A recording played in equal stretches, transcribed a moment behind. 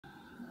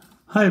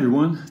Hi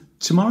everyone.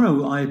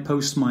 Tomorrow I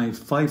post my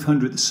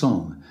 500th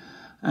song,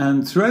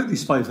 and throughout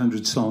these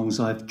 500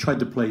 songs I've tried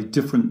to play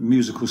different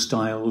musical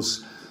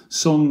styles,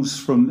 songs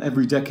from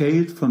every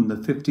decade, from the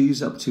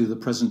 50s up to the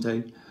present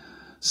day.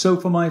 So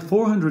for my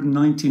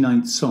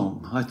 499th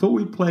song, I thought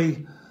we'd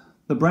play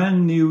the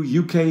brand new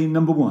UK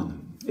number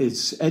one.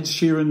 It's Ed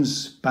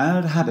Sheeran's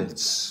Bad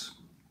Habits.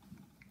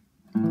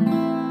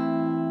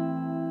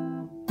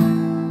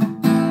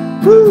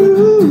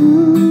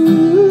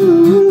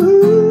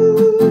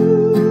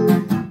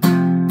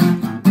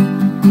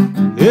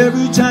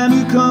 Every time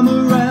you come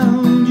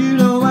around, you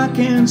know I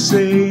can't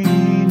say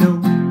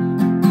no.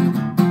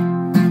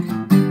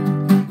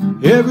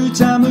 Every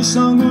time the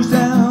sun goes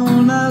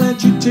down, I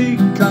let you take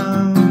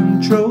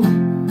control.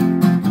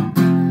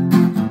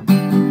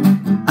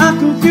 I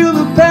can feel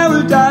the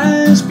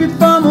paradise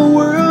before my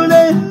world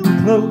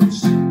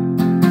implodes.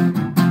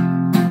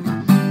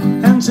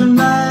 And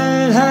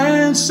tonight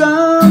had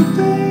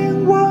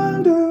something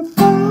wonderful.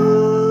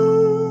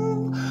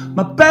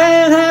 My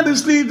bad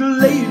habits lead to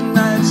late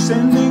nights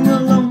sending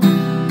alone,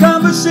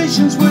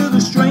 conversations with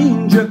a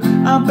stranger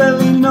I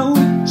barely know,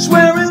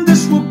 swearing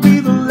this will be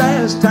the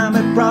last time,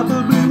 it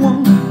probably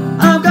won't.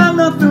 I've got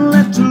nothing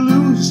left to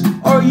lose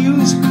or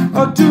use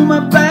or do. My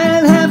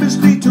bad habits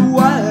lead to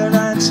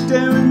wide-eyed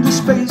stare into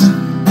space,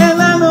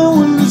 and I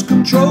know I lose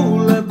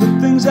control of the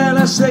things that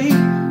I say.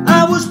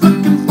 I was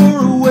looking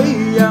for a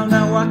way out,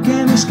 now I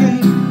can't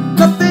escape.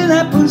 Nothing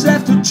happens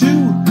after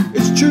two.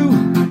 It's true,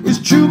 it's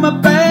true. My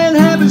bad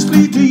habits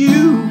lead to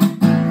you.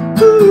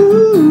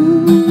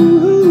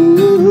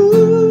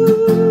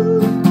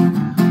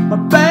 My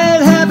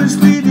bad habits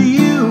lead to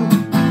you.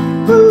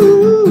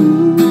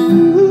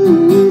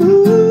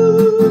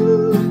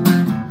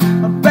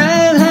 My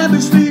bad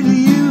habits lead to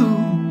you.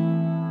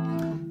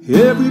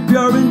 Every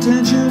pure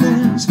intention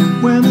ends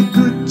when the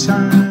good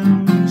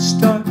times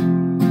start.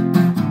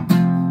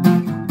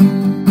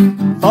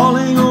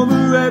 Falling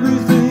over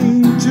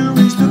everything to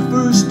reach the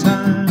first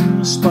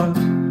time spark.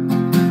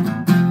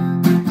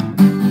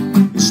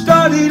 It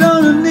started